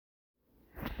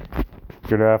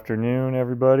Good afternoon,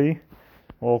 everybody.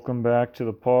 Welcome back to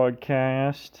the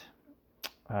podcast.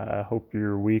 I hope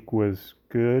your week was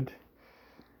good.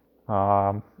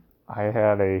 I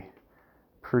had a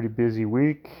pretty busy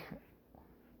week.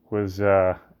 Was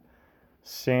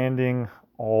sanding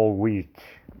all week.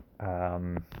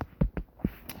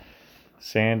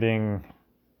 Sanding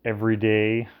every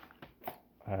day.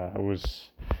 It was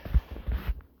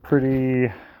pretty,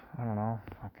 I don't know,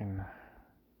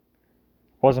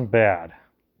 wasn't bad.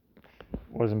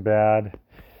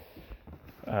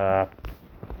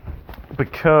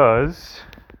 Because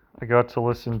I got to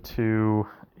listen to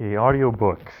a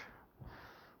audiobook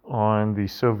on the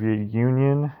Soviet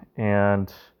Union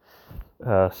and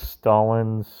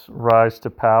Stalin's rise to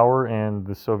power and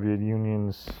the Soviet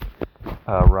Union's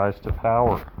rise to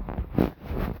power.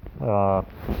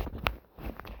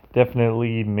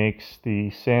 Definitely makes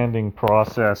the sanding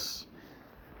process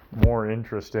more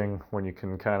interesting when you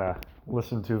can kind of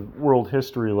listen to world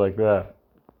history like that.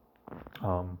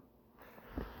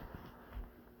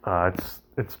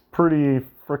 It's pretty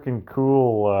freaking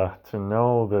cool to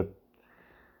know that,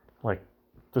 like,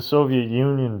 the Soviet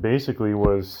Union basically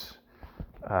was,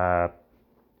 or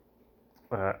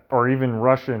even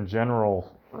Russia in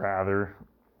general, rather,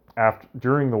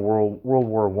 during the World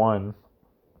War One,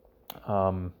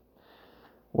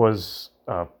 was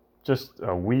just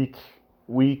a weak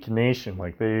nation.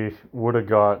 Like, they would have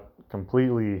got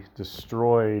completely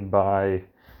destroyed by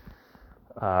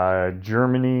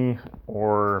Germany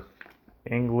or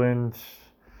England,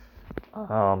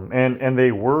 and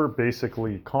they were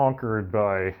basically conquered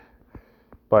by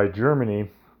Germany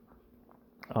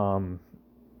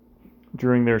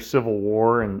during their civil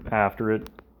war and after it,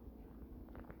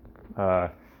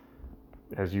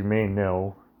 as you may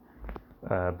know,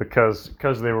 because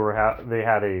they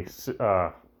had a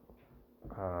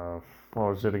what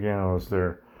was it again? It was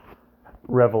their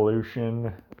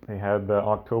revolution. They had the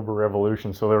October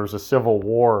Revolution, so there was a civil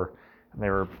war, and they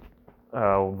were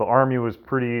the army was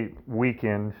pretty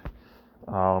weakened,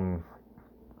 but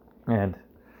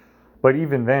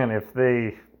even then, if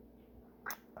they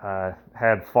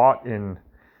had fought in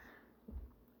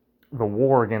the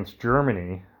war against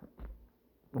Germany,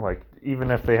 like,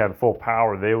 even if they had full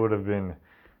power, they would have been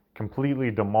completely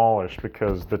demolished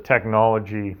because the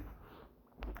technology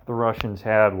the Russians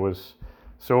had was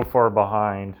so far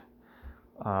behind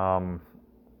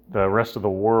the rest of the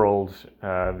world.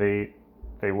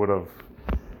 They would have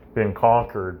been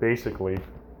conquered, basically,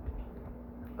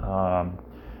 and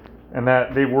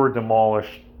that they were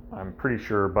demolished, I'm pretty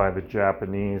sure, by the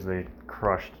Japanese. They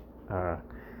crushed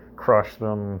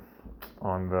them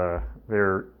on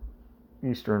their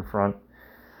eastern front.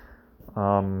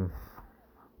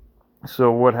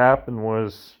 So what happened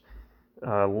was,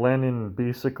 Lenin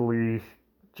basically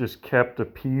just kept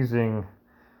appeasing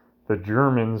the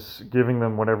Germans, giving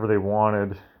them whatever they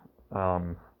wanted,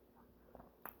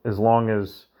 as long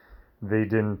as they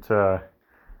didn't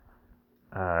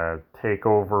take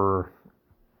over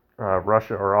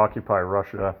Russia or occupy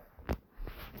Russia,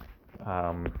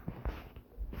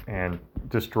 and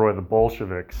destroy the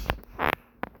Bolsheviks.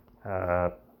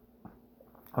 I'm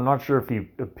not sure if he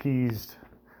appeased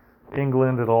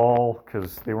England at all,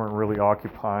 because they weren't really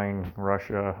occupying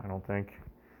Russia, I don't think,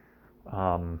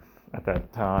 at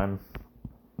that time.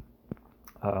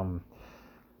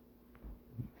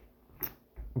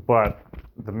 But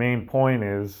the main point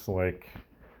is, like,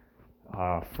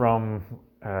 from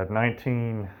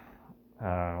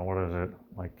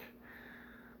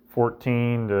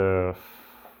 14 to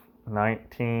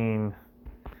 19,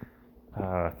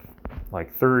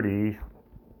 like 30s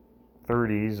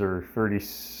or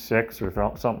 36 or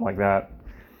something like that.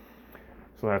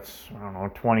 So that's, I don't know,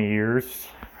 20 years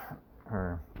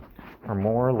or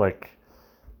more. Like,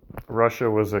 Russia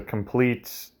was a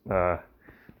complete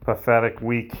pathetic,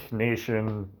 weak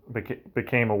nation,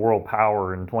 became a world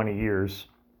power in 20 years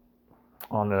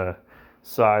on the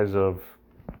size of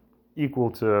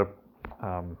equal to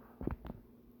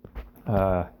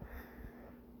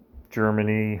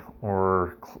Germany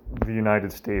or the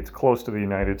United States, close to the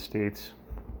United States.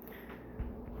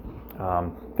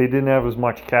 They didn't have as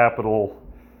much capital.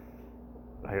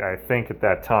 I think at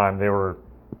that time they were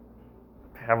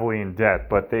heavily in debt,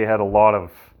 but they had a lot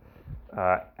of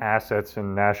assets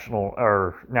and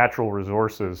natural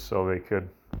resources, so they could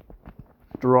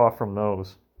draw from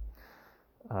those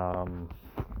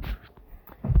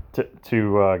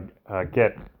to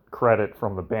get credit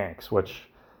from the banks, which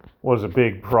was a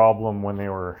big problem when they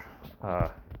were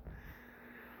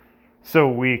so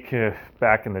weak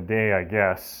back in the day, I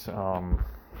guess.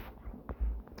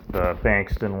 The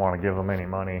banks didn't want to give them any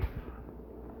money.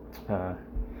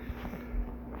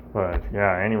 But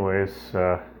yeah, anyways,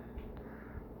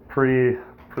 pretty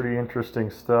interesting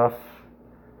stuff.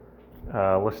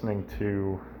 Listening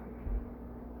to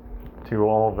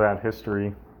all of that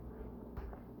history.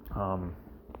 I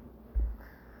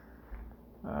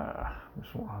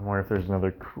wonder if there's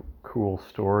another cool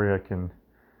story I can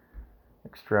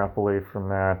extrapolate from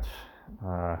that.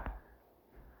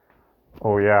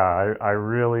 Oh yeah, I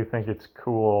really think it's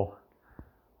cool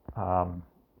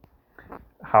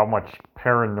how much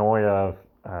paranoia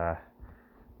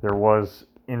there was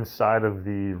inside of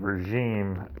the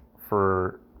regime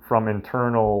from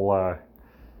internal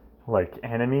like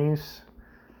enemies.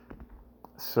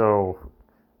 So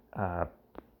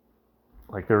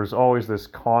like there was always this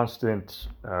constant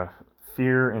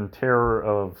fear and terror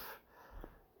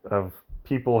of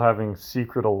people having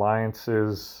secret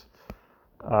alliances,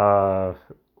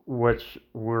 which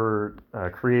were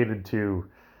created to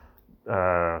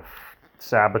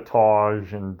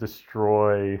sabotage and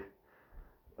destroy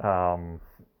the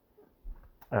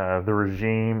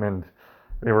regime, and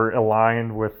they were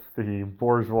aligned with the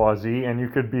bourgeoisie, and you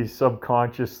could be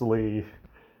subconsciously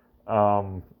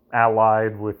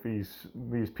allied with these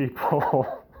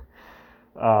people.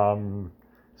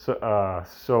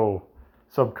 So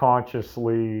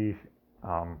subconsciously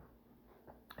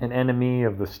an enemy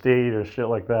of the state or shit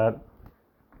like that.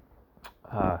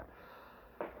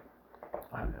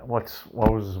 What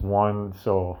was one?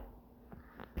 So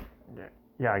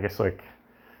yeah, I guess like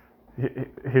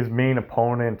his main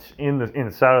opponent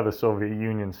inside of the Soviet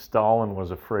Union, Stalin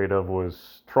was afraid of,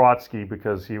 was Trotsky,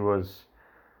 because he was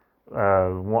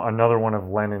another one of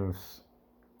Lenin's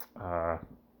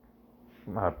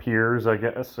peers, I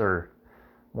guess, or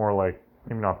more like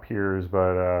maybe not peers,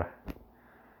 but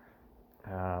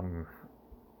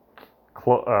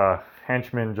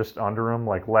henchmen just under him,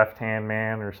 like left-hand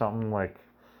man or something. Like,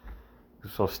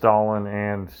 so Stalin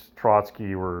and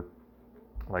Trotsky were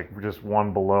like just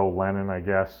one below Lenin, I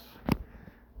guess,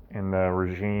 in the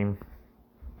regime.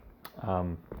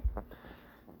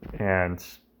 And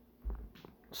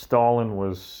Stalin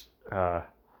was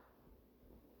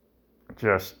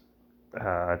just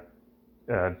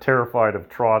terrified of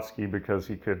Trotsky because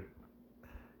he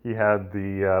had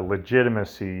the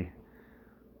legitimacy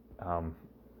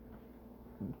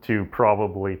to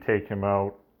probably take him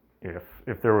out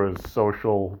if there was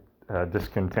social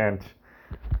discontent.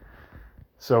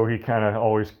 So he kind of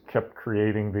always kept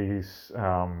creating these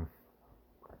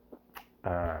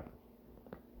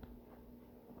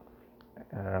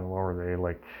what were they,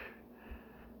 like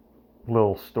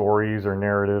little stories or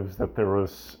narratives that there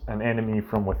was an enemy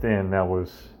from within that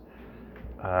was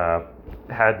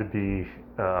had to be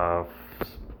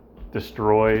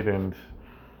destroyed and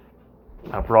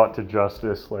brought to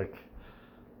justice, like,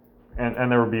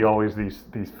 and there would be always these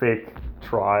fake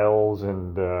trials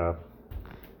and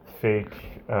fake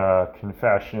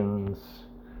confessions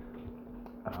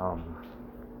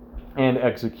and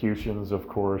executions, of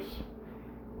course.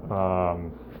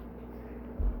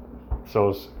 So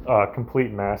it's a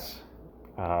complete mess,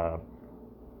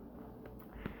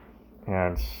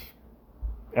 and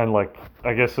like,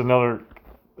 I guess another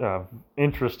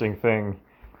interesting thing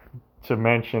to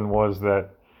mention was that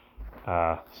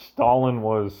Stalin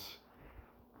was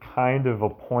kind of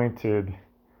appointed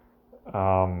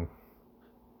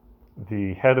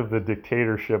the head of the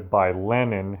dictatorship by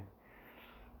Lenin.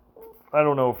 I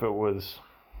don't know if it was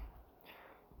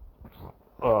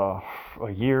a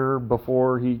year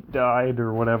before he died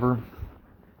or whatever.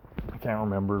 I can't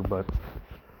remember, but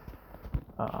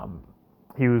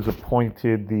he was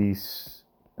appointed the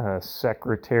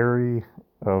Secretary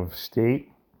of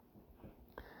State.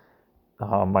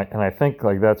 And I think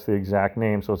like that's the exact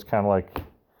name, so it's kind of like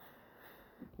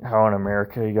how in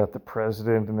America you got the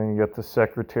president and then you got the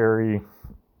secretary,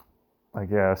 I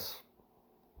guess.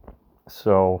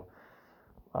 So,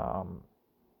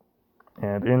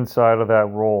 and inside of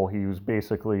that role, he was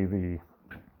basically the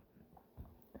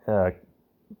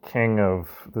king of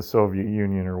the Soviet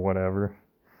Union or whatever.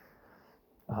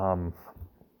 And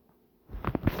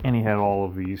he had all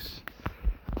of these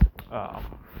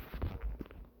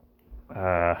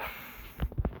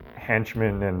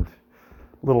henchmen and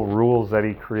little rules that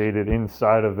he created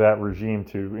inside of that regime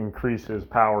to increase his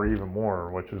power even more,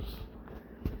 which is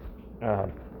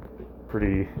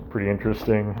pretty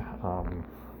interesting,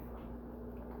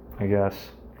 I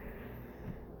guess.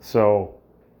 So,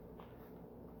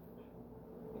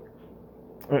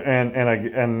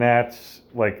 and that's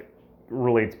like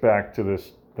relates back to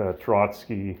this the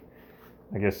Trotsky,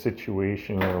 I guess,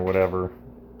 situation or whatever,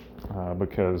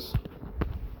 because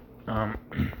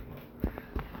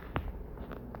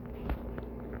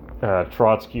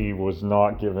Trotsky was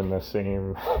not given the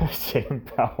same same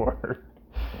power,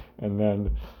 and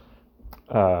then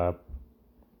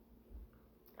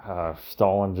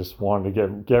Stalin just wanted to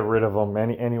get rid of him.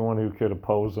 Anyone who could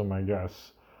oppose him, I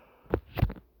guess.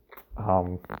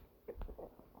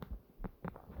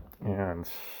 And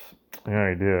yeah,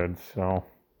 he did. So,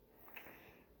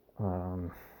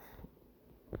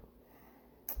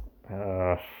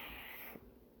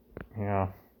 yeah.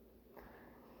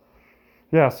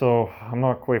 Yeah, so I'm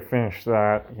not quite finished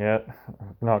that yet.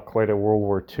 Not quite at World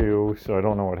War II, so I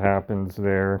don't know what happens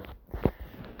there.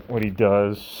 What he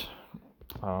does.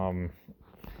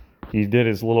 He did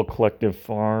his little collective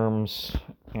farms,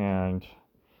 and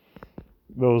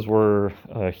those were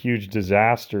a huge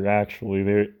disaster,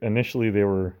 actually. Initially they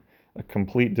were a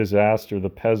complete disaster. The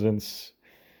peasants,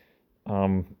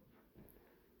 they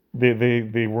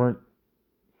weren't,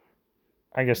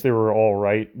 I guess they were all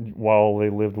right while they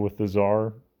lived with the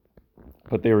Tsar,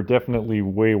 but they were definitely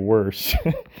way worse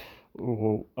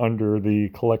under the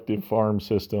collective farm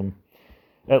system.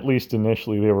 At least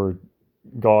initially, they were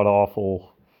god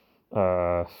awful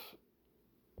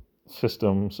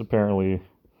systems, apparently,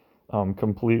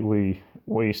 completely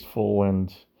wasteful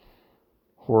and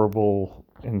horrible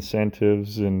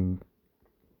incentives and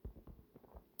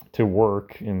to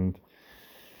work, and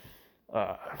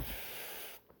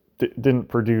didn't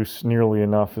produce nearly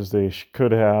enough as they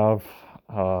could have,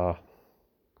 or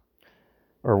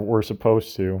were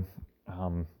supposed to.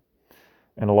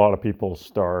 And a lot of people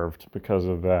starved because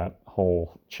of that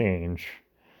whole change.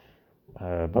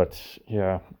 But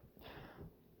yeah,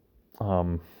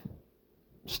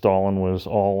 Stalin was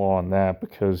all on that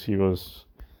because he was,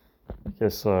 I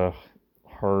guess, a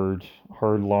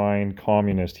hardline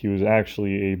communist. He was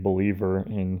actually a believer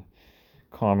in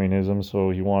communism, so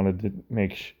he wanted to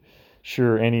make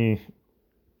sure any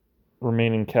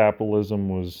remaining capitalism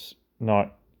was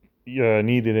not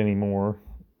needed anymore.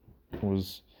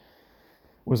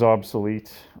 Was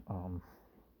obsolete.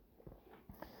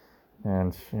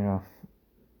 And yeah,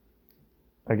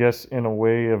 I guess in a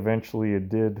way eventually it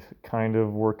did kind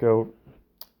of work out,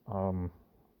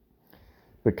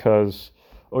 because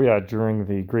during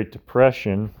the Great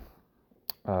Depression,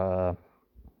 the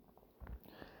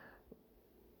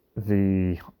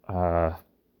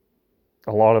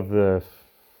a lot of the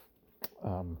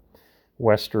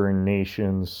Western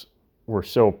nations were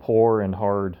so poor and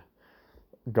hard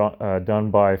done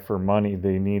by for money.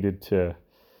 They needed to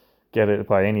get it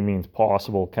by any means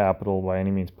possible, capital by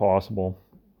any means possible.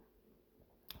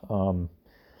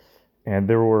 And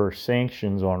there were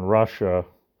sanctions on Russia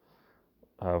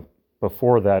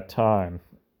before that time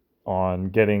on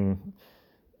getting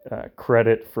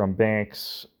credit from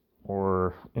banks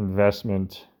or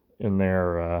investment in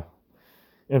their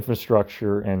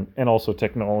infrastructure and also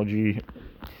technology.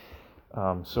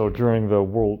 So during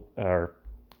the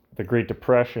Great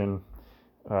Depression,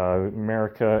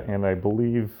 America and I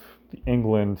believe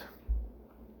England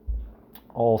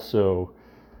also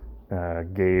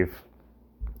gave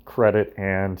credit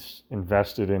and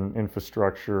invested in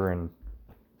infrastructure and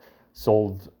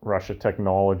sold Russia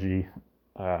technology,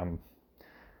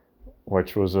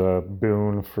 which was a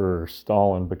boon for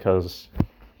Stalin, because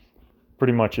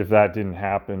pretty much if that didn't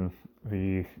happen,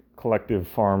 the collective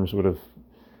farms would have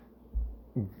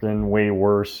been way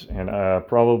worse, and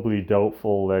probably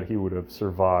doubtful that he would have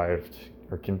survived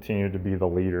or continued to be the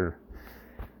leader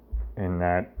in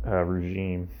that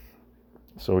regime.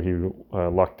 So he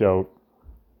lucked out.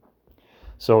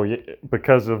 So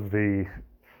because of the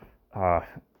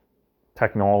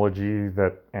technology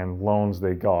and loans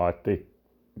they got, it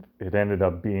ended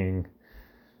up being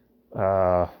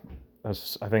I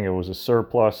think it was a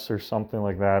surplus or something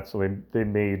like that. So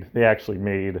they actually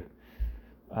made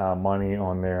money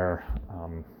on their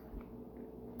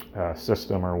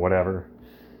system or whatever,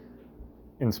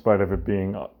 in spite of it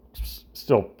being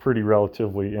still pretty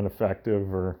relatively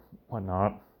ineffective or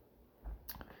whatnot.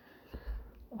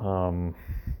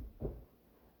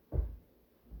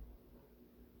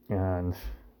 And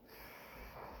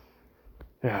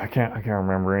yeah, I can't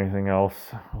remember anything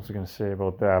else I was gonna say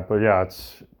about that. But yeah,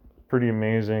 it's pretty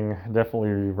amazing.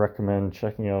 Definitely recommend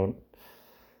checking out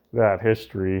that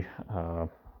history.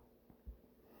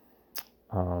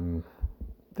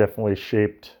 Definitely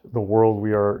shaped the world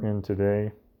we are in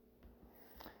today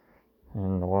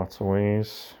in lots of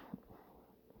ways.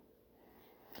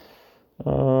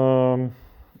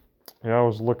 Yeah, I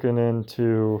was looking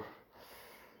into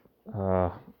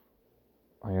I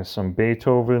guess some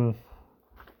Beethoven,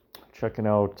 checking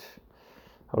out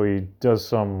how he does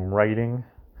some writing,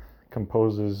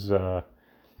 composes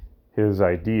his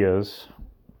ideas,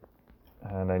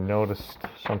 and I noticed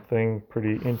something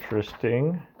pretty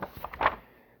interesting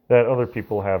that other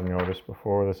people have noticed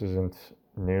before. This isn't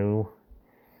new,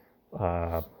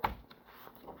 but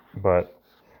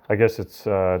I guess it's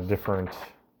a different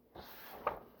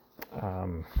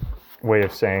way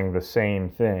of saying the same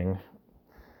thing.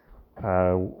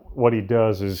 What he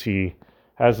does is he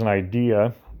has an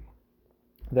idea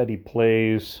that he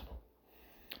plays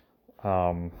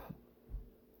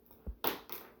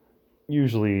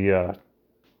usually, or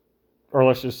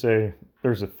let's just say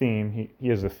there's a theme. He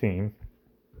has a theme.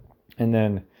 And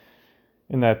then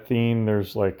in that theme,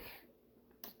 there's like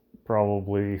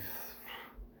probably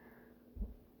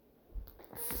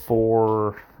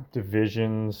 4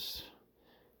 divisions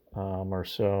or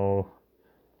so.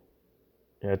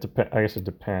 Yeah, I guess it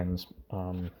depends.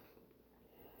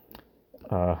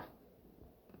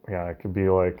 Yeah, it could be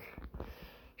like,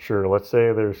 sure, let's say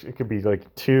it could be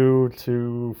like 2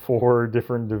 to 4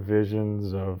 different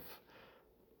divisions of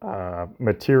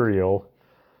material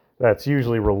that's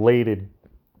usually related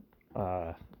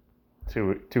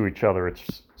to each other.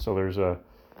 So there's a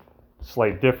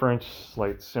slight difference,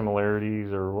 slight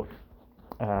similarities, or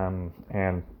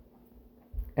and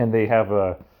they have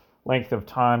a length of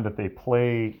time that they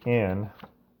play in,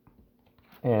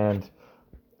 and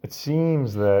it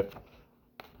seems that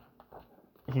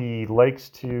he likes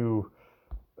to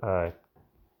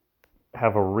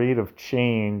have a rate of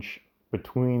change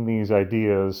between these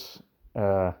ideas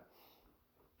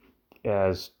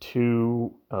as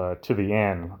 2 to the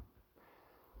n.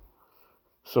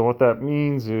 So what that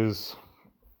means is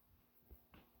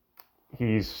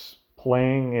he's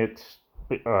playing it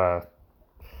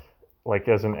like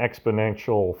as an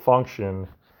exponential function,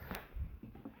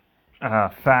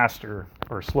 faster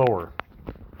or slower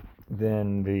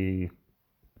than the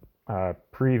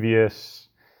previous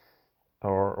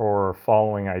or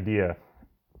following idea.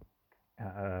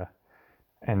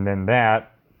 And then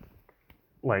that,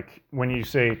 like when you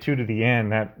say 2 to the n,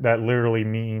 that literally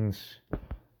means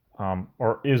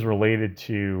or is related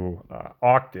to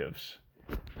octaves.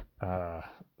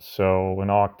 So an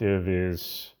octave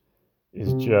is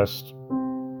just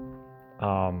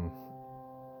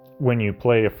when you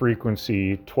play a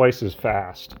frequency twice as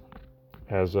fast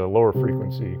as a lower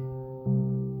frequency.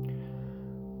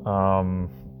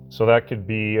 So that could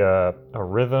be a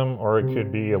rhythm, or it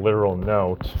could be a literal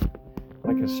note,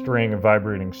 like a string, a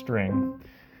vibrating string.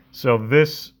 So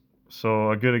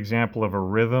a good example of a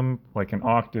rhythm, like an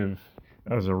octave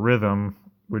as a rhythm,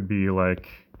 would be like,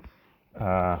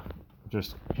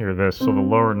 just hear this. So the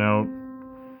lower note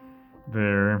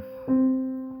there,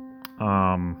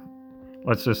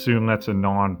 let's assume that's a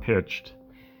non-pitched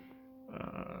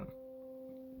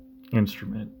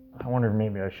instrument. I wonder if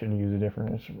maybe I should use a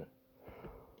different instrument.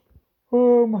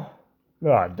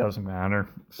 It doesn't matter.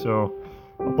 So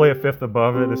I'll play a fifth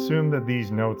above it. Assume that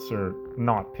these notes are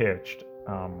not pitched.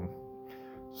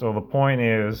 So the point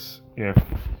is, if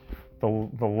the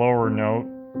lower note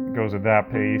goes at that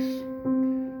pace,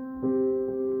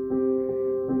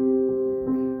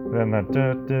 then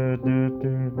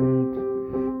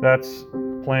that's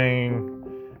playing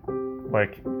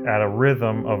like at a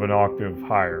rhythm of an octave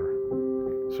higher.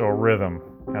 So a rhythm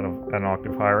at an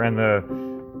octave higher, and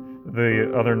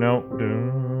the other note,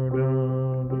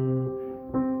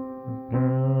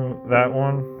 that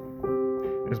one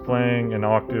is playing an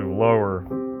octave lower.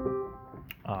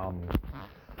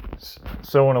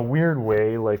 So in a weird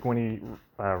way, like when he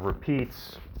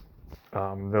repeats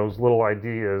those little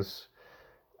ideas,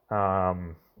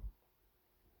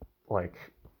 like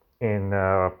in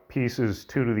pieces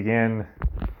 2 to the n,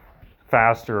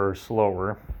 faster or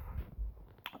slower,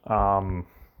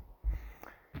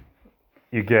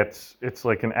 you get, it's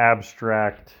like an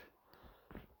abstract,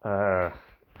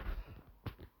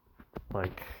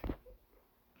 like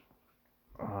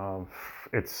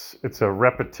it's a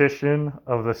repetition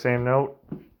of the same note,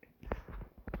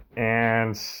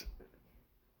 and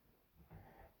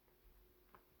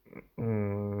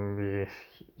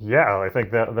yeah, I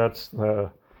think that's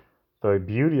the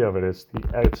beauty of it.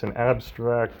 It's an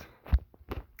abstract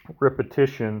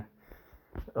repetition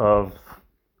of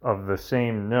the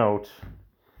same note.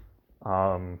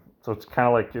 So it's kind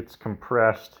of like it's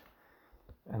compressed,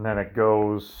 and then it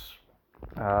goes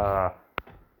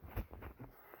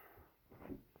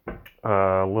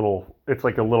it's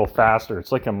like a little faster.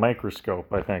 It's like a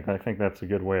microscope, I think. I think that's a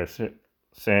good way of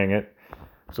saying it.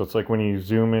 So it's like when you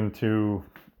zoom into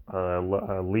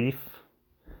a leaf,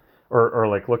 or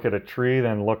like look at a tree,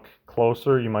 then look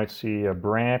closer, you might see a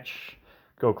branch.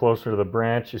 Go closer to the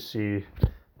branch, you see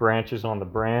branches on the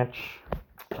branch.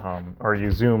 Or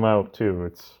you zoom out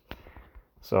too.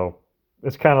 So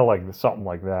it's kind of like something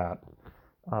like that.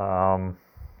 Um,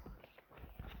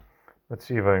 let's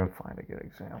see if I can find a good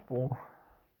example.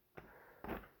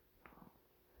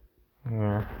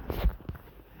 Yeah.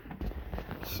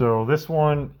 So this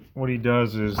one, what he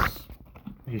does is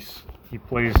he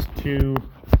plays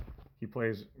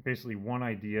basically one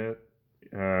idea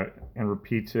and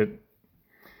repeats it,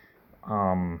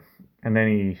 and then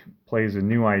he plays a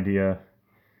new idea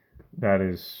that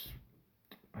is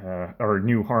or a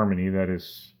new harmony that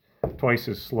is twice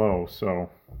as slow. So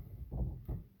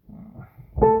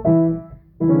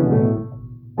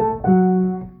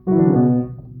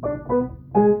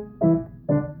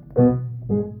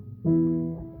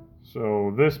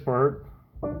this part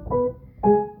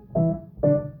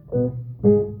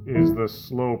is the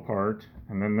slow part,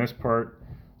 and then this part,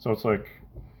 so it's like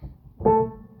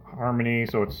harmony,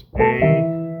 so it's A,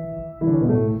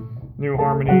 new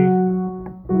harmony,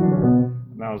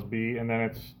 that was B, and then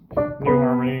it's new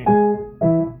harmony,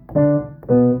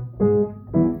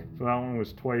 so that one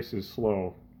was twice as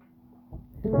slow.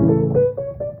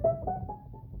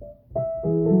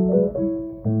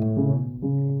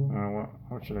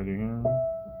 What should I do here?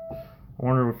 I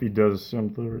wonder if he does a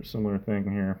similar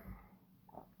thing here.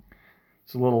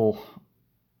 It's a little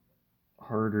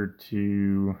harder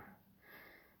to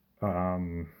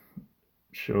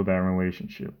show that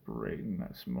relationship right in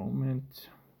this moment.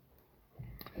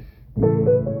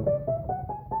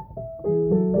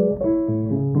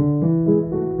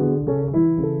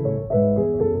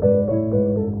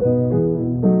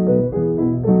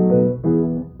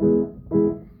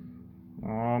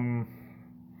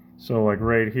 So like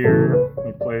right here,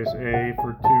 he plays A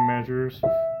for 2 measures,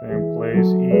 then he plays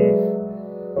E.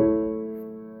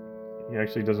 He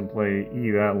actually doesn't play E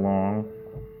that long.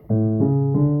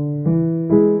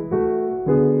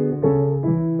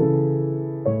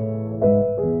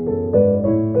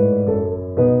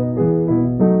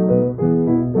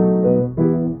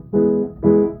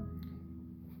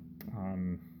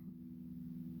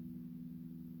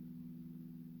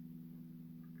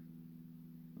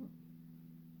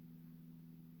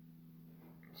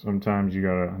 Sometimes you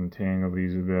gotta untangle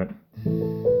these a bit.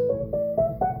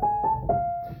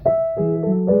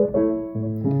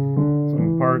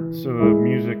 Some parts of the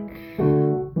music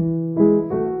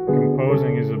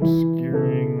composing is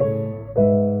obscuring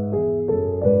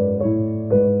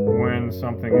when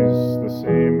something is the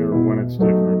same or when it's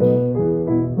different.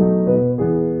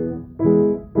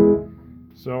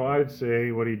 So I'd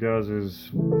say what he does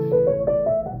is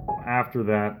after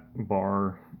that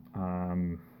bar,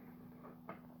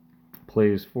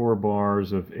 plays 4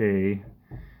 bars of A, and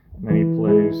then he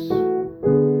plays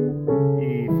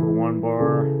E for 1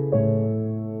 bar,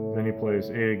 then he plays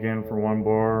A again for 1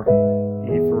 bar,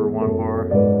 E for 1 bar,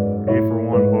 A for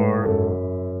 1 bar,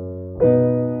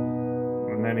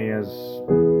 and then he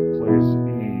plays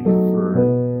E for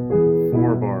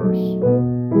 4 bars.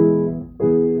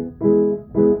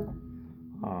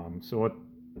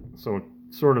 So it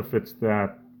sort of fits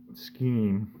that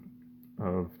scheme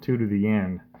of 2 to the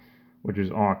n, which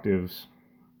is octaves,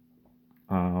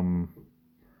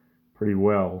 pretty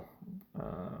well.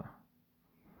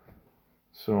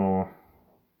 So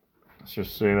let's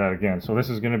just say that again. So this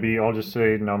is going to be, I'll just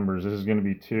say numbers. This is going to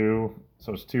be 2.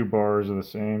 So it's 2 bars of the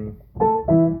same. 2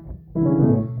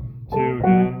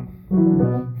 again.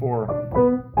 4.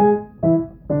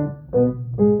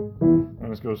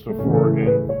 And this goes to 4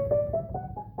 again.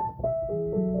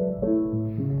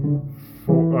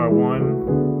 1,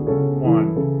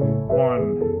 1,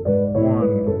 1,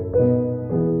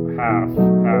 1, half,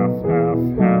 half, half,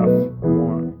 half,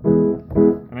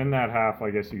 1. And in that half, I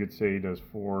guess you could say he does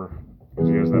 4, because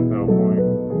he has that pedal point.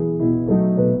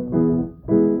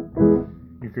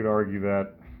 You could argue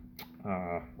that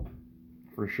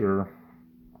for sure.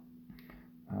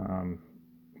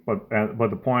 But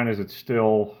the point is, it's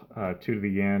still 2 to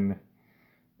the n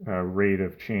rate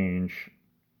of change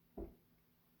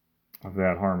of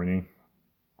that harmony.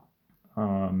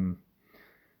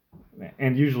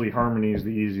 And usually harmony is the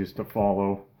easiest to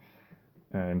follow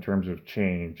in terms of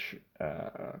change.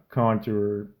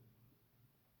 Contour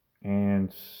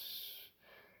and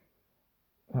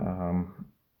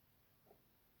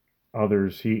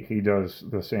others, he does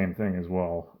the same thing as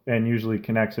well, and usually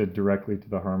connects it directly to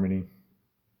the harmony.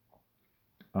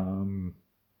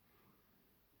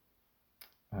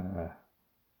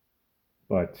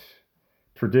 But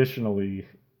traditionally,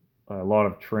 a lot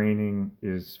of training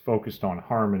is focused on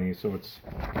harmony, so it's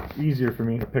easier for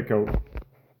me to pick out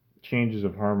changes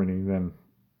of harmony than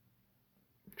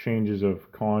changes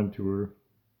of contour,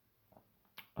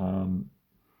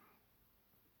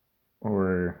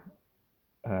 or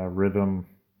rhythm,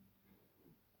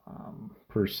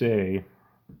 per se.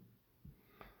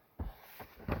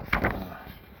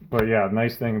 But yeah,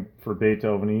 nice thing for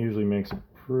Beethoven, he usually makes it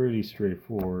pretty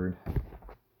straightforward.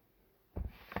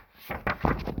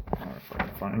 Alright, if I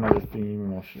can find another theme,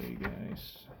 and I'll show you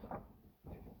guys.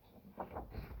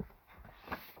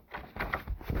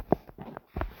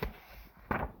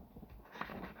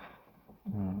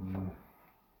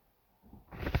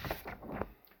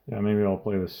 Yeah, maybe I'll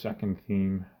play the second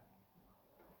theme.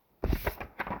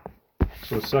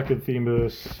 So the second theme of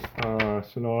this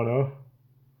sonata.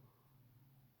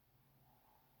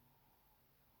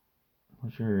 I'm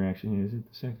not sure actually, is it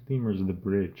the second theme or is it the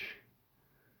bridge?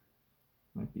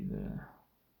 Might be the...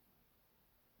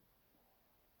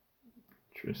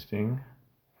 Interesting.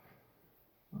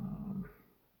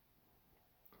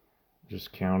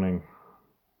 Just counting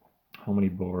how many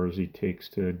bars he takes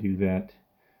to do that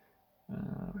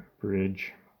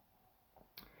bridge.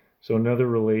 So another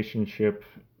relationship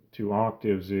to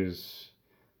octaves is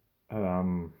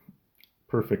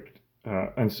perfect,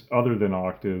 and other than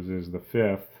octaves is the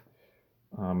fifth,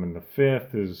 and the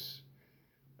fifth is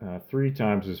 3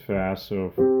 times as fast.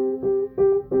 So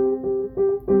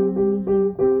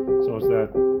it's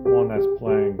that one that's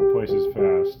playing twice as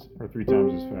fast or 3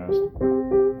 times as fast.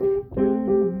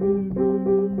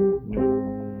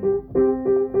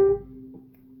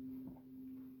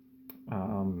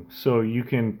 So you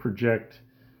can project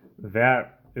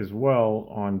that as well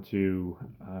onto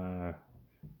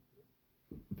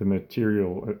the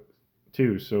material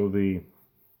too. So the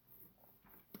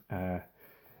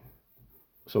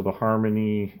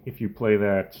harmony, if you play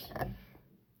that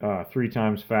 3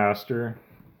 times faster,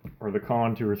 or the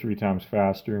contour 3 times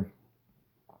faster,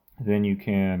 then you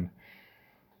can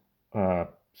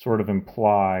sort of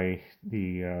imply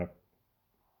the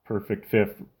perfect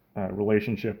fifth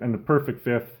relationship. And the perfect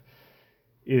fifth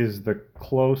is the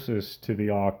closest to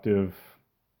the octave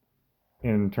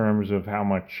in terms of how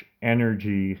much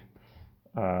energy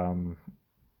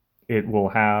it will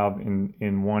have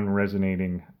in one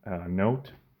resonating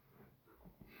note.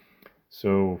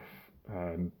 So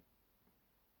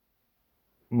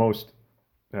most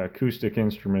acoustic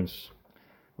instruments,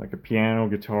 like a piano,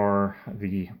 guitar,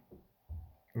 the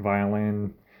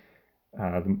violin,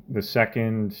 the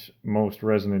second most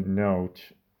resonant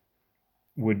note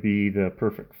would be the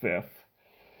perfect fifth.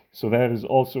 So that is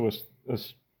also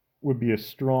would be a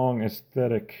strong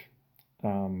aesthetic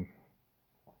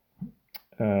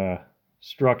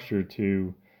structure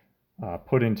to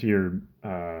put into your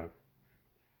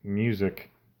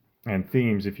music and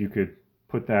themes, if you could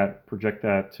project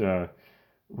that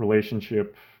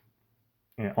relationship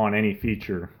on any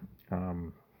feature.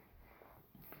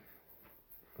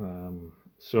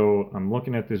 So I'm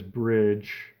looking at this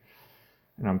bridge,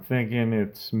 and I'm thinking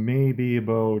it's maybe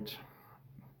about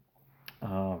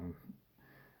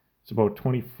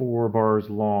 24 bars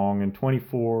long, and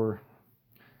 24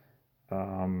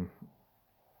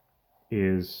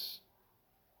 is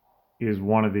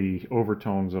one of the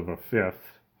overtones of a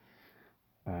fifth,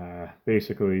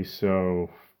 basically. So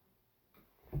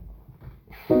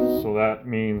that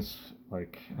means,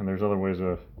 like, and there's other ways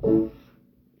of,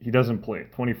 he doesn't play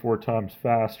it 24 times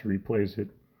faster, he plays it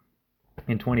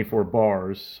in 24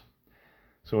 bars.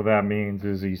 So what that means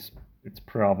is it's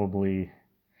probably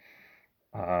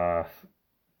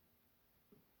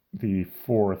the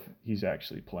fourth he's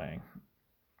actually playing,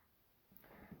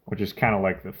 which is kind of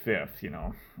like the fifth, you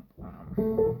know.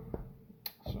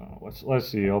 So let's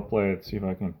see. I'll play it. See if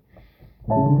I can.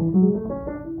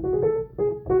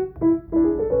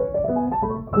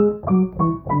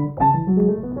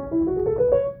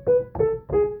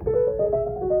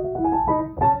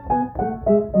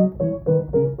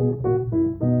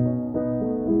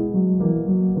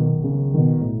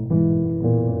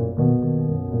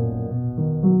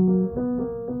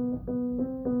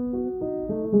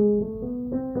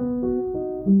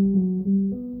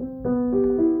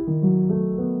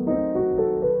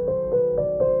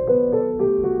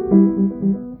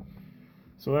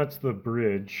 So that's the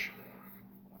bridge.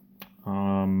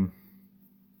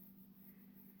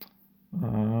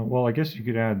 Well, I guess you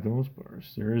could add those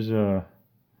bars. There is a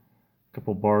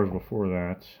couple bars before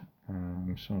that.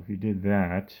 So if you did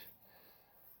that,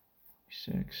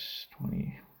 6,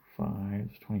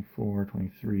 25, 24,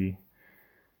 23,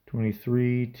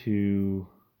 23 to...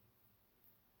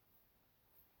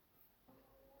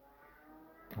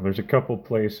 There's a couple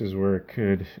places where it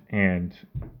could end.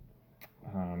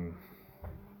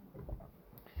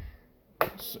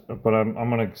 But I'm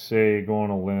gonna say, go on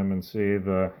a limb and say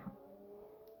the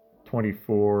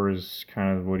 24 is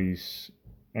kind of what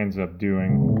ends up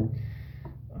doing.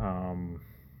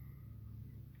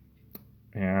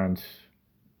 And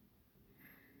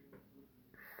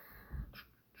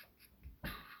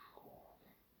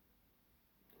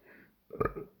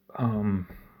um,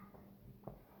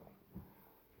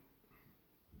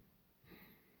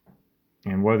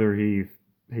 and whether he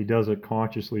does it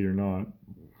consciously or not,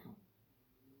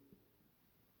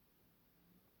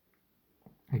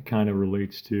 it kind of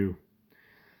relates to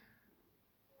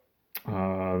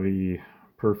the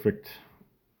perfect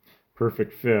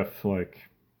fifth, like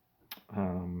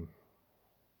um,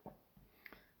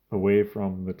 away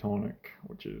from the tonic,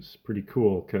 which is pretty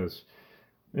cool because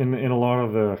in a lot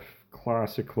of the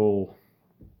classical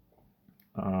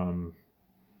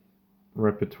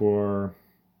repertoire,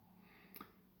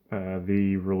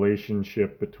 the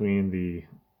relationship between the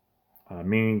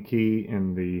meaning key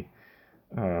and the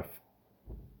uh,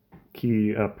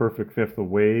 key perfect fifth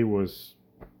away was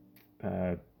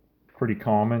pretty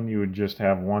common. You would just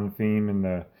have one theme in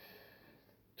the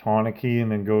tonic key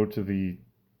and then go to the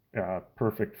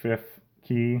perfect fifth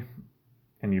key,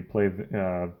 and you play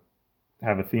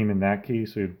have a theme in that key.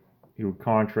 So you would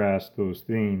contrast those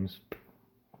themes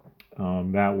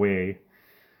that way,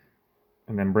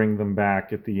 and then bring them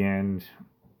back at the end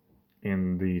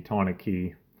in the tonic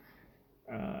key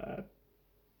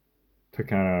to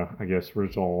kind of, I guess,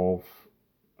 resolve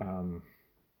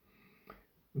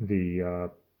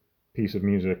the piece of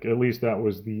music. At least that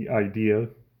was the idea.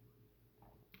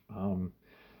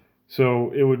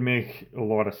 So it would make a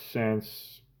lot of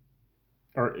sense,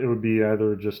 or it would be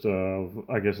either just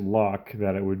I guess, luck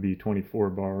that it would be 24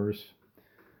 bars,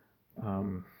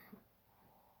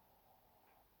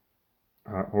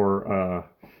 or a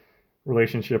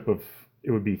relationship of,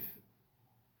 it would be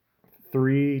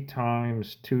 3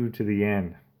 times 2 to the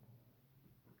n.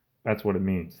 That's what it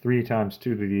means. 3 times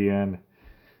 2 to the n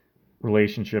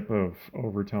relationship of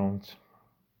overtones.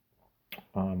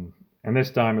 And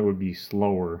this time it would be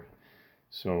slower.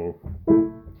 So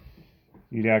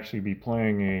you'd actually be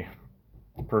playing a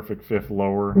perfect fifth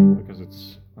lower because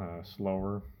it's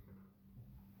slower.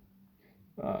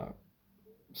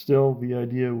 Still, the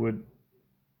idea would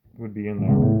be in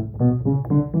there.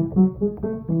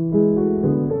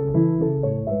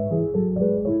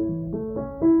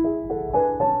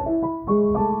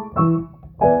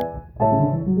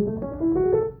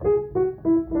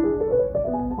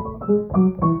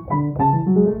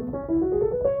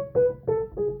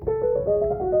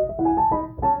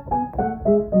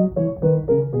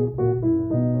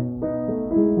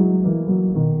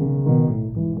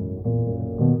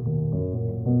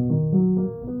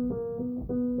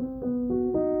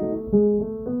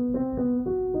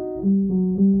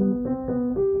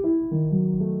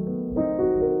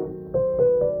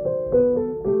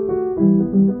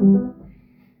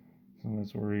 So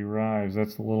that's where he arrives.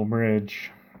 That's the little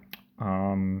bridge.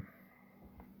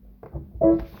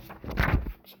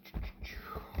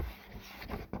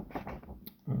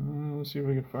 Let's see if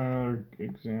we can find another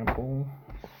example.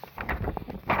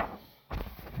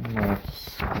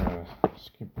 Let's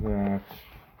skip that.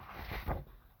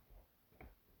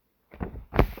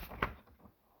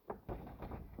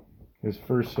 His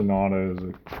first sonata is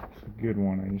a good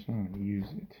one. I just don't want to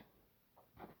use it.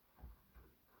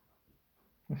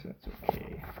 I guess that's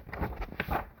okay.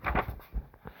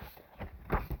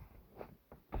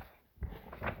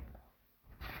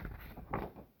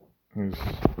 His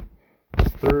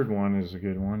third one is a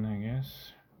good one, I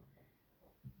guess.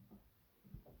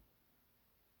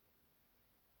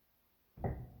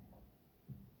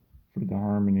 For the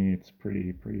harmony, it's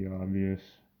pretty obvious.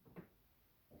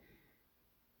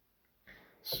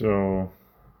 So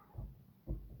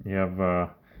you have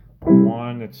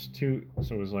one, it's two,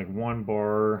 so it's like one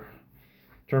bar.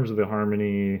 In terms of the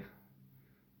harmony,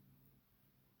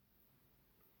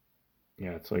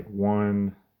 yeah, it's like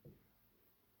one.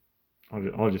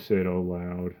 I'll just say it out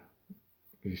loud.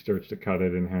 He starts to cut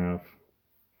it in half.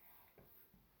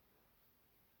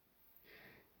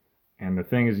 And the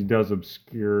thing is, he does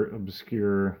obscure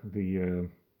the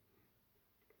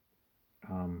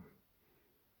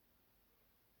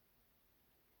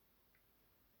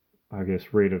I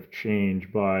guess, rate of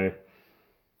change by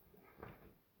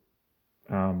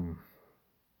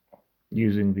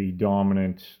using the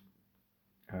dominant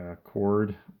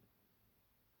chord,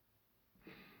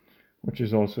 which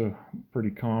is also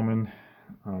pretty common.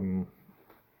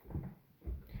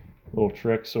 Little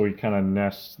trick, so he kind of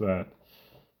nests that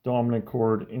dominant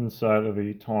chord inside of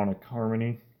the tonic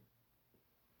harmony.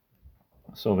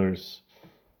 So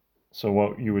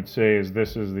what you would say is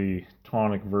this is the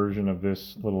tonic version of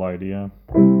this little idea.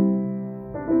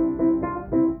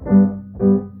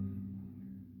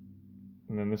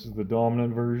 And then this is the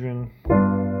dominant version.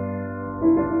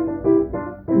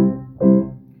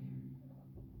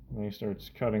 And he starts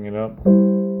cutting it up.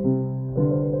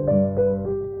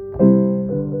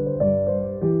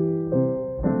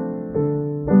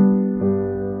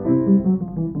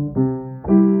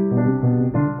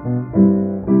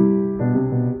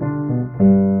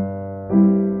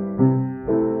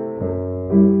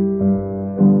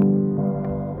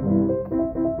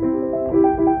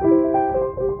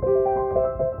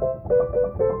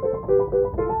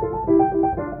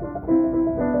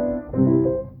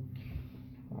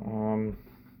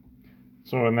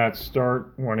 So in that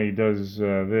start, when he does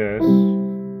this,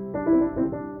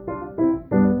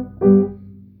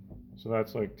 so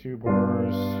that's like 2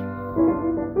 bars,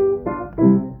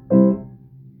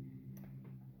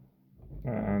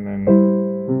 and then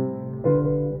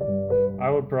I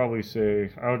would probably say,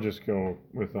 I would just go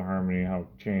with the harmony, how it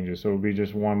changes. So it would be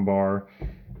just 1 bar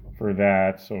for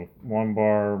that. So 1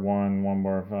 bar, 1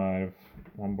 bar, 5,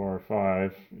 1 bar,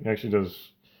 5. He actually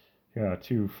does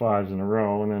 2 5s in a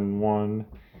row, and then 1,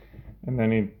 and then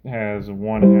he has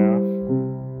 1 half,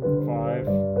 5,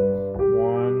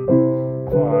 1,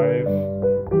 5.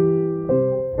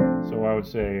 So I would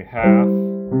say half,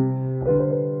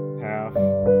 half,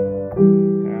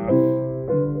 half,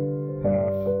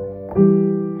 half,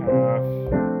 half,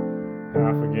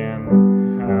 half again,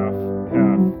 half,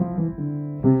 half,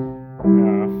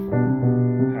 half,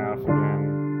 half again,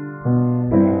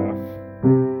 half,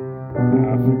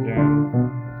 half again,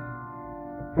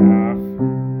 half,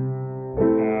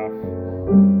 half,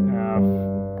 half, half.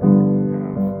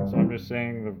 So I'm just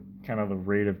saying the kind of the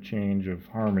rate of change of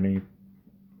harmony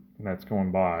that's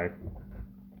going by.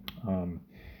 And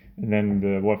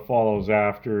then what follows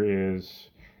after is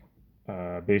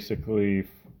basically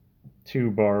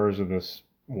 2 bars of this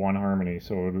 1 harmony.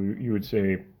 So you would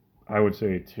say, I would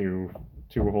say 2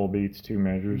 whole beats, 2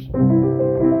 measures.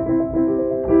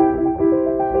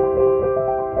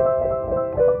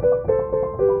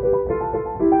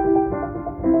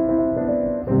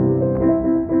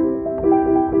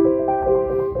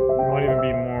 It might even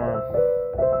be more.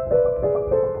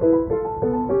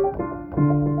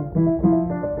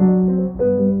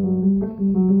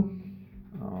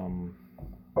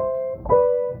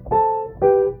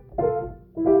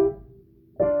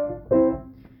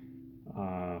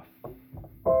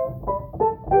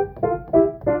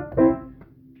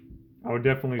 I would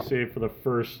definitely say for the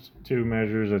first 2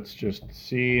 measures, it's just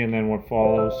C, and then what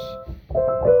follows,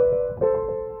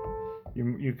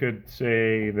 you could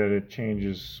say that it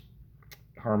changes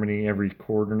harmony every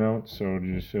quarter note. So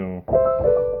just so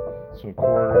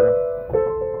quarter.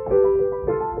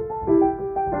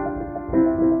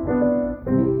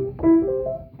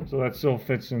 So that still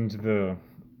fits into the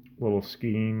little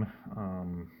scheme.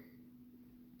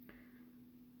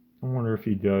 I wonder if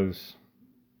he does.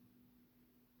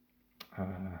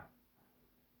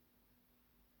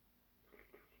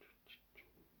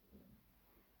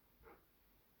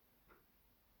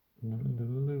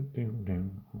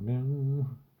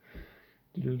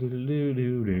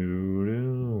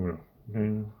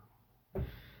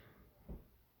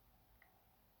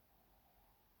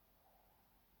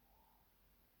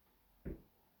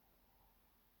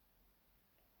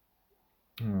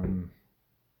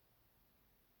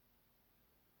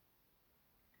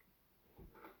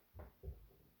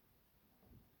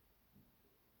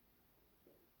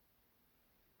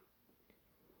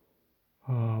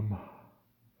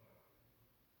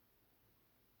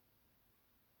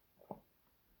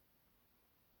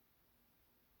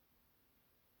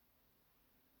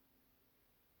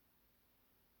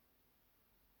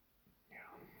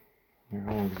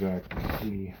 I'll exactly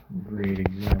see a great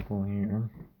example here.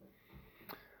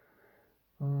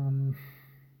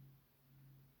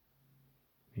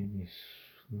 Maybe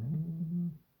a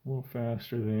little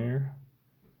faster there.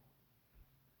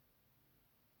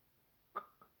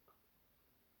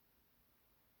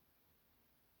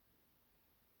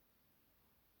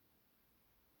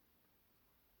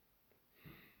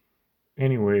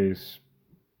 Anyways,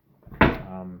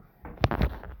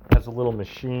 as a little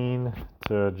machine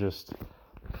to just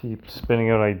keep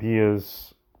spinning out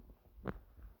ideas,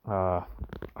 I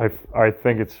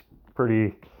think it's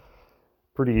pretty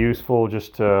useful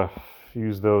just to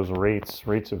use those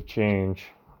rates of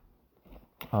change.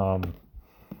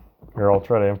 Here, I'll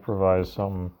try to improvise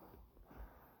something.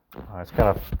 It's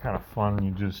kind of fun.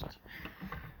 You just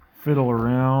fiddle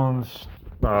around.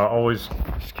 Always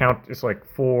just count. It's like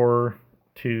 4,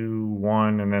 2,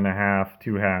 1, and then a half,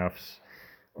 2 halves,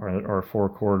 or 4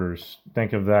 quarters.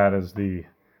 Think of that as the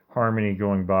harmony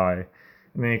going by,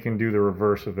 and then you can do the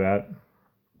reverse of that.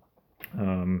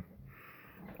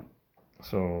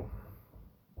 So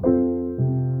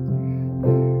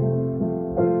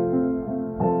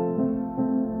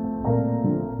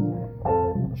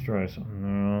Let's try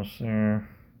something else there.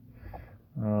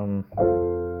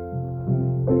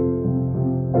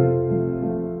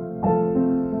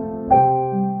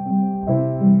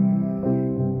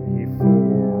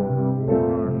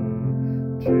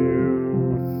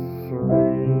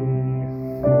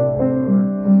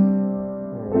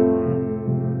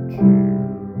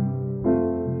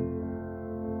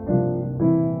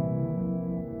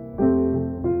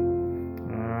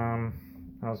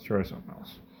 Let's try something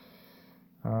else.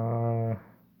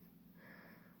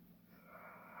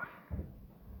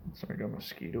 Sorry, I got a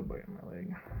mosquito biting my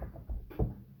leg.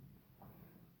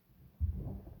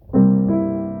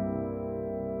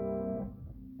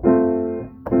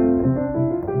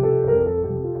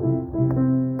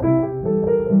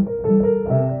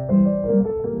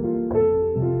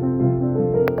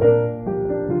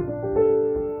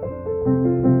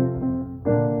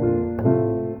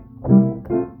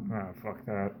 Fuck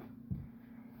that.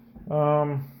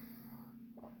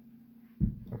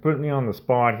 Putting me on the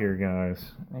spot here,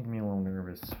 guys. Making me a little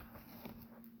nervous.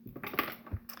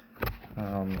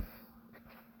 I'll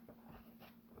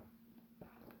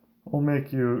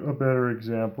make you a better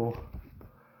example.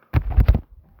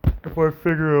 If I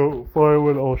figure out, find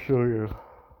one, I'll show you.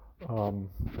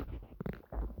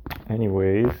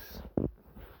 Anyways, I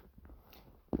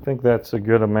think that's a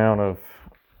good amount of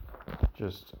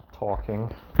just talking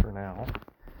for now.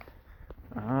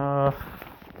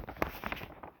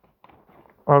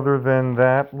 Other than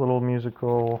that little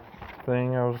musical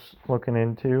thing I was looking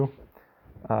into,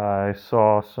 I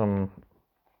saw some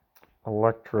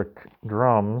electric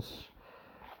drums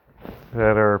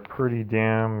that are pretty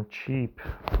damn cheap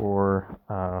for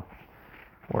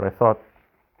what I thought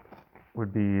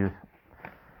would be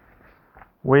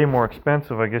way more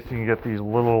expensive. I guess you can get these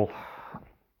little,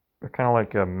 they're kind of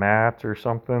like a mat or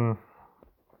something.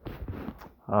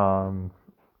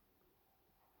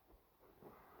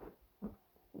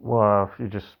 Well, if you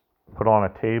just put on a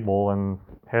table and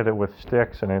hit it with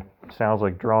sticks and it sounds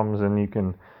like drums, and you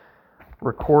can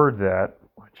record that,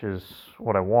 which is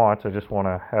what I want. I just want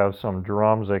to have some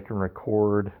drums I can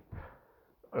record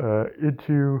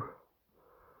into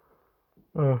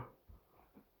my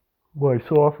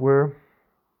software.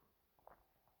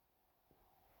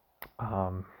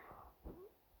 Kind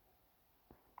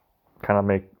of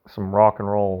make some rock and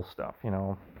roll stuff, you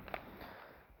know.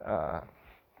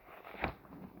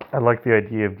 I like the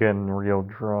idea of getting real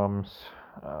drums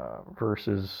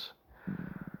versus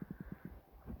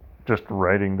just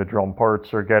writing the drum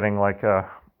parts, or getting like a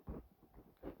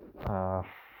I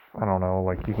don't know,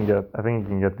 like I think you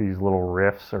can get these little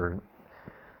riffs, or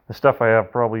the stuff I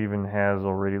have probably even has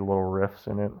already little riffs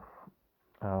in it.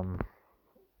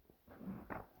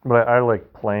 But I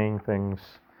like playing things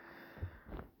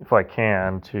if I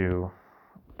can to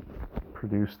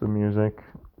produce the music.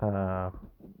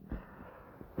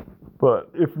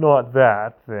 But if not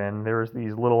that, then there's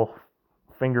these little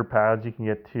finger pads you can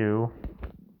get too.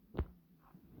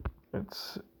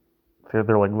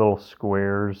 They're like little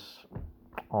squares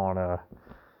on a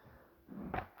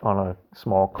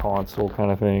small console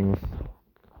kind of thing.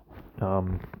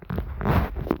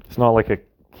 It's not like a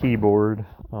keyboard.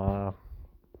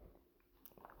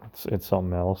 It's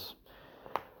something else.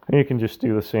 And you can just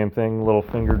do the same thing, little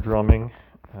finger drumming.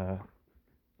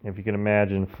 If you can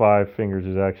imagine, 5 fingers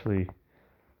is actually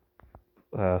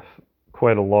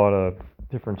quite a lot of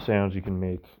different sounds you can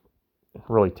make.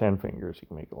 Really, 10 fingers, you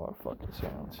can make a lot of fucking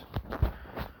sounds.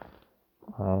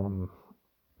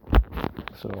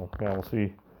 So, yeah, we'll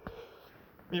see.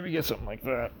 Maybe get something like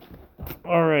that.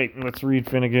 Alright, let's read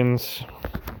Finnegan's.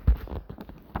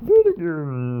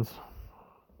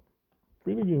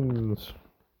 Finnegan's.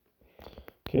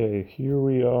 Okay, here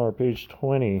we are, page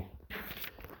 20.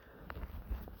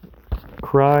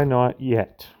 Cry not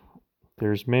yet.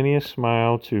 There's many a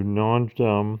smile to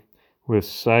non-dumb, with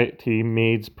sighty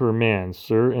maids per man,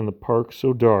 sir, in the park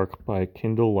so dark by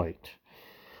kindle light.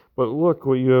 But look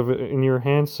what you have in your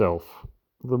hand self.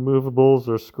 The movables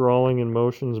are scrawling in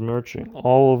motions marching,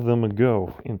 all of them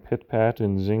ago, in pit-pat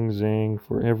and zing-zang,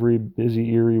 for every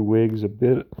busy eerie wig's a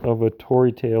bit of a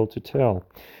Tory tale to tell.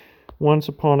 Once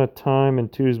upon a time, and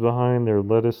 2's behind there,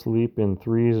 let us leap in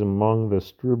 3's among the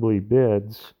strubly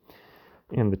beds,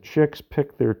 and the chicks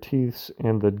pick their teeths,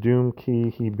 and the doom key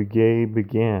he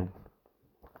began.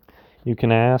 You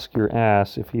can ask your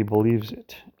ass if he believes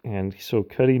it, and so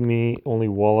cutty me only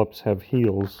wallops have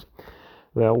heels,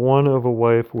 that one of a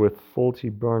wife with faulty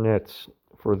barnets,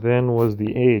 for then was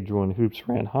the age when hoops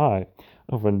ran high,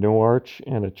 of a no arch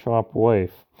and a chop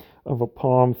wife, of a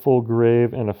palm full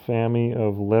grave and a family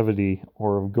of levity,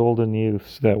 or of golden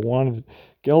youths that wanted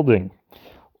gelding,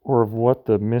 or of what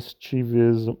the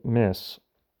mischievous miss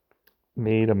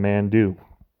made a man do.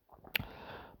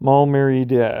 Moll married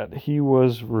dad. He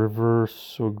was reverse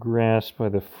so grasped by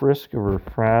the frisk of her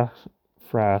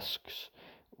frasks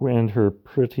and her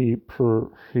pretty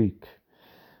perrique.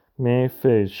 Mais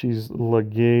face, she's la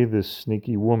gay, this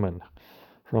sneaky woman,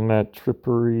 from that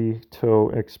trippery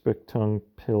toe expectung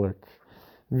pillock.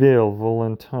 Veil,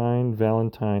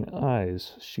 Valentine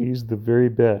eyes, she's the very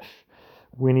best.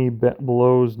 Winnie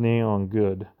blows neon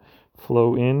good.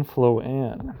 Flow in, flow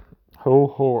an. Ho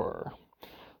hor.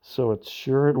 So it's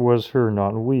sure it was her,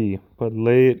 not we, but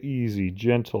lay it easy,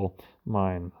 gentle,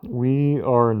 mine. We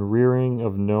are in rearing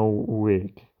of no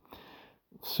wig.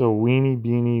 So weeny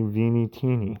beeny veeny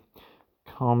teeny.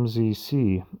 Comsy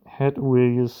see, het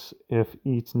wigs if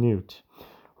eats newt.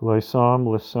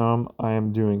 Lysam, I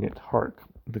am doing it. Hark,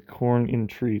 the corn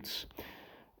entreats,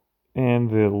 and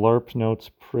the larp notes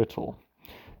prittle.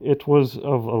 It was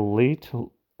of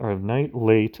a night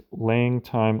late, lang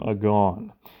time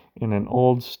agone, in an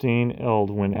old stain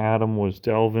eld when Adam was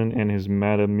delvin and his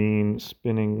madamine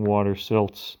spinning water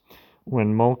silts,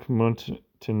 when Mulk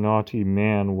to naughty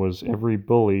man was every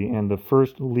bully, and the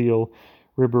first leal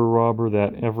ribber robber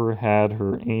that ever had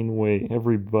her ain way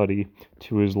everybody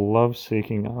to his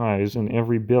love-saking eyes, and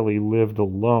every Billy lived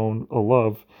alone,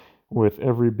 alove with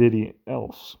everybody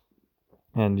else.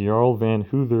 And Jarl Van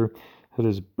Hoother had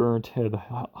his burnt head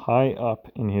high up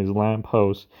in his lamp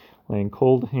house, laying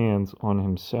cold hands on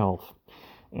himself.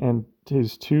 And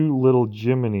his two little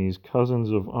Jiminies,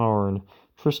 cousins of ourn,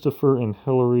 Christopher and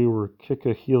Hilary, were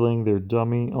kick-a-heeling their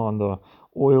dummy on the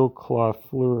oilcloth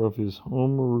floor of his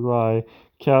home rye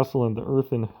castle in the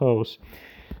earthen house,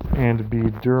 and be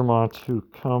Dermot who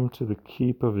come to the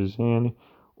keep of his Anne,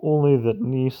 only that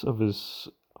niece of his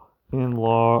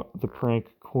in-law, the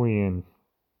prank queen.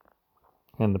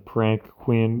 And the prank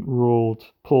queen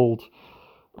pulled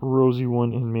a rosy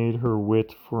one and made her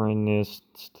wit for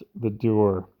nest the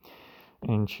door.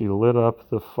 And she lit up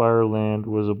the fireland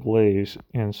was ablaze,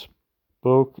 and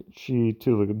spoke she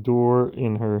to the door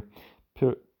in her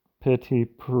petty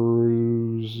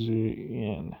Perusian.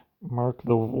 Mark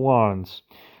the wands.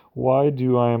 Why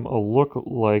do I am a look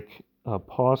like a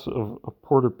poss of a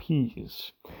porter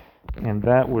peas? And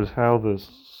that was how the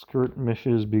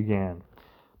skirmishes began.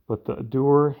 But the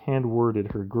door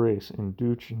hand-worded her grace in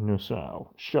Duch Nussau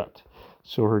shut.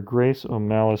 So her grace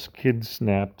O'Malice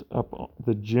kid-snapped up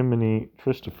the Jiminy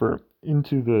Christopher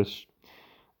into the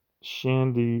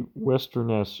shandy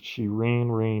westerness she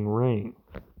rain.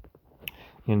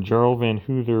 And Jarl Van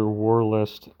Hoother wore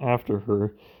lest after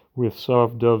her, with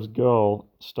soft dove's gull,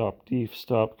 stop deef,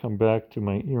 stop, come back to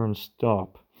my ear and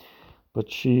stop. But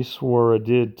she swore a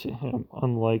did to him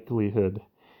unlikelihood.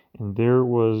 And there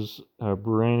was a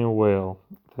Brana whale,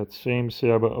 that same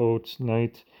Sabaoth's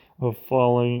night of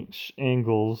falling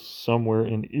angles somewhere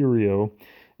in Erio,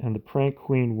 and the prank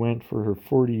queen went for her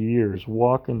 40 years,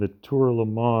 walking the Tour Le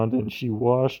Monde, and she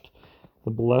washed the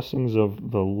blessings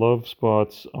of the love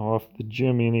spots off the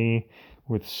Jiminy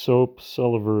with soap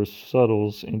Sulliver's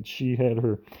suttles, and she had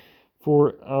her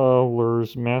 4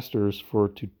 hours masters for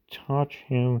to touch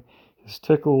him his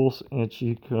tickles, and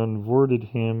she converted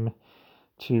him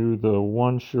to the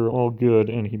one sure all good,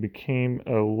 and he became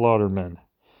a lauderman.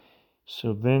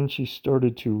 So then she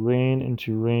started to reign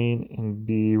and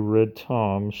be Red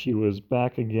Tom. She was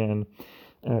back again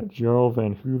at Jarl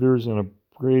Van Hoother's in a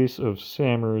brace of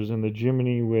Sammers, and the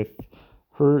Jiminy with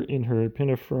her in her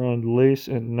pinafron lace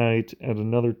at night at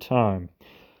another time.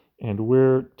 And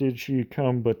where did she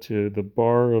come but to the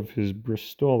bar of his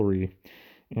Bristolry?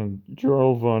 And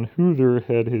Jarl Van Hoother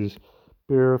had his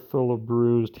bare full of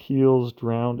bruised heels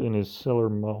drowned in his cellar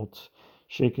malt,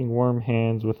 shaking warm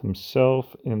hands with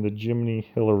himself and the Jiminy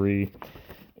Hilary,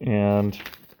 and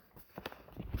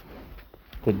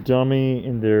the dummy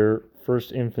in their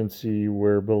first infancy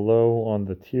were below on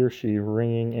the tier sheet,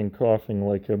 ringing and coughing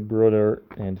like a brother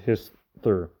and his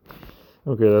thir.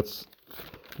 Okay, that's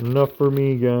enough for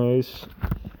me, guys.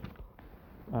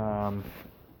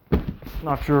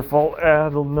 Not sure if I'll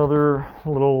add another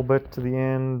little bit to the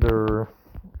end, or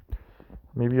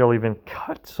maybe I'll even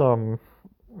cut some.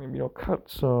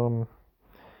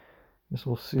 Guess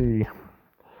we'll see.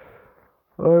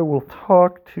 I will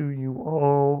talk to you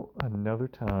all another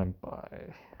time.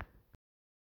 Bye.